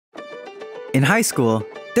In high school,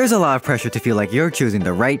 there's a lot of pressure to feel like you're choosing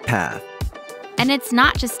the right path. And it's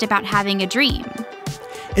not just about having a dream.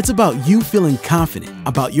 It's about you feeling confident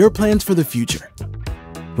about your plans for the future.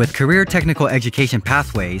 With career technical education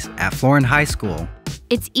pathways at Florin High School,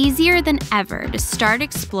 it's easier than ever to start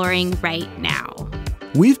exploring right now.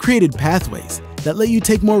 We've created pathways that let you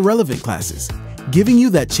take more relevant classes, giving you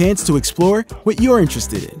that chance to explore what you're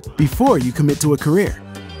interested in before you commit to a career.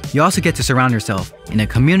 You also get to surround yourself in a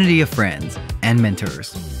community of friends and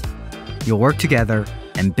mentors. You'll work together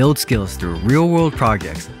and build skills through real-world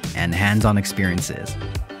projects and hands-on experiences.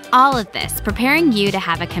 All of this preparing you to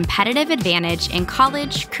have a competitive advantage in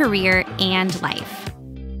college, career, and life.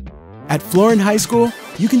 At Florin High School,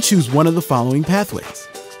 you can choose one of the following pathways.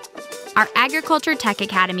 Our Agriculture Tech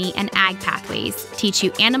Academy and Ag Pathways teach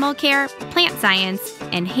you animal care, plant science,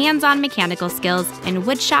 and hands-on mechanical skills in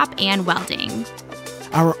woodshop and welding.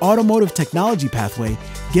 Our Automotive Technology pathway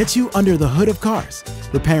gets you under the hood of cars,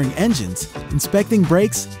 repairing engines, inspecting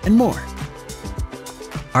brakes, and more.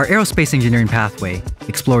 Our Aerospace Engineering pathway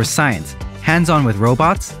explores science, hands-on with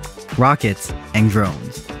robots, rockets, and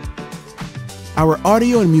drones. Our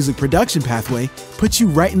Audio and Music Production pathway puts you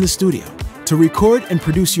right in the studio to record and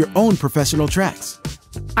produce your own professional tracks.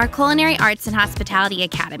 Our Culinary Arts and Hospitality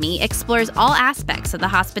Academy explores all aspects of the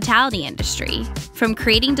hospitality industry, from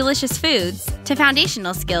creating delicious foods to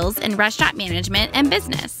foundational skills in restaurant management and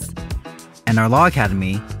business. And our Law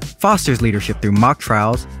Academy fosters leadership through mock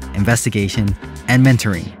trials, investigation, and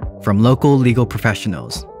mentoring from local legal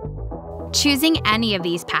professionals. Choosing any of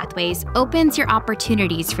these pathways opens your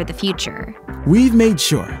opportunities for the future. We've made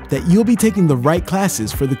sure that you'll be taking the right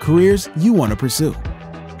classes for the careers you want to pursue.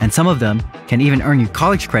 And some of them can even earn you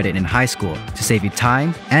college credit in high school to save you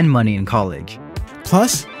time and money in college.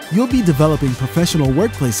 Plus, you'll be developing professional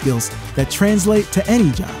workplace skills that translate to any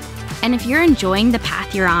job. And if you're enjoying the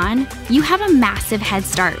path you're on, you have a massive head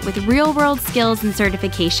start with real-world skills and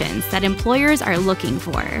certifications that employers are looking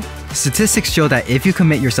for. Statistics show that if you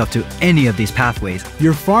commit yourself to any of these pathways,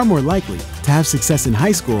 you're far more likely to have success in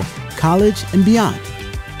high school, college, and beyond.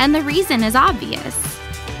 And the reason is obvious.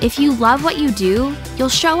 If you love what you do, you'll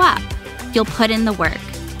show up, you'll put in the work,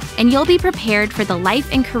 and you'll be prepared for the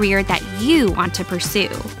life and career that you want to pursue.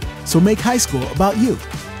 So make high school about you.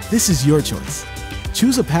 This is your choice.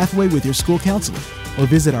 Choose a pathway with your school counselor or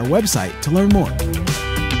visit our website to learn more.